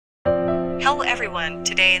Hello everyone,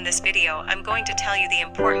 today in this video I'm going to tell you the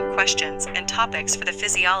important questions and topics for the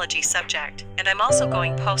physiology subject, and I'm also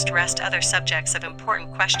going post-rest other subjects of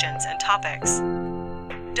important questions and topics.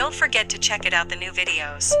 Don't forget to check it out the new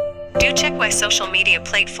videos. Do check my social media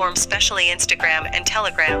platforms, especially Instagram and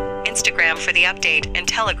Telegram. Instagram for the update, and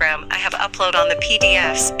Telegram I have upload on the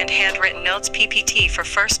PDFs and handwritten notes PPT for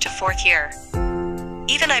 1st to 4th year.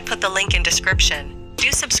 Even I put the link in description.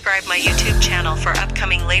 Do subscribe my YouTube channel for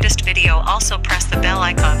upcoming latest video. Also press the bell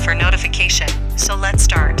icon for notification. So let's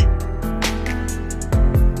start.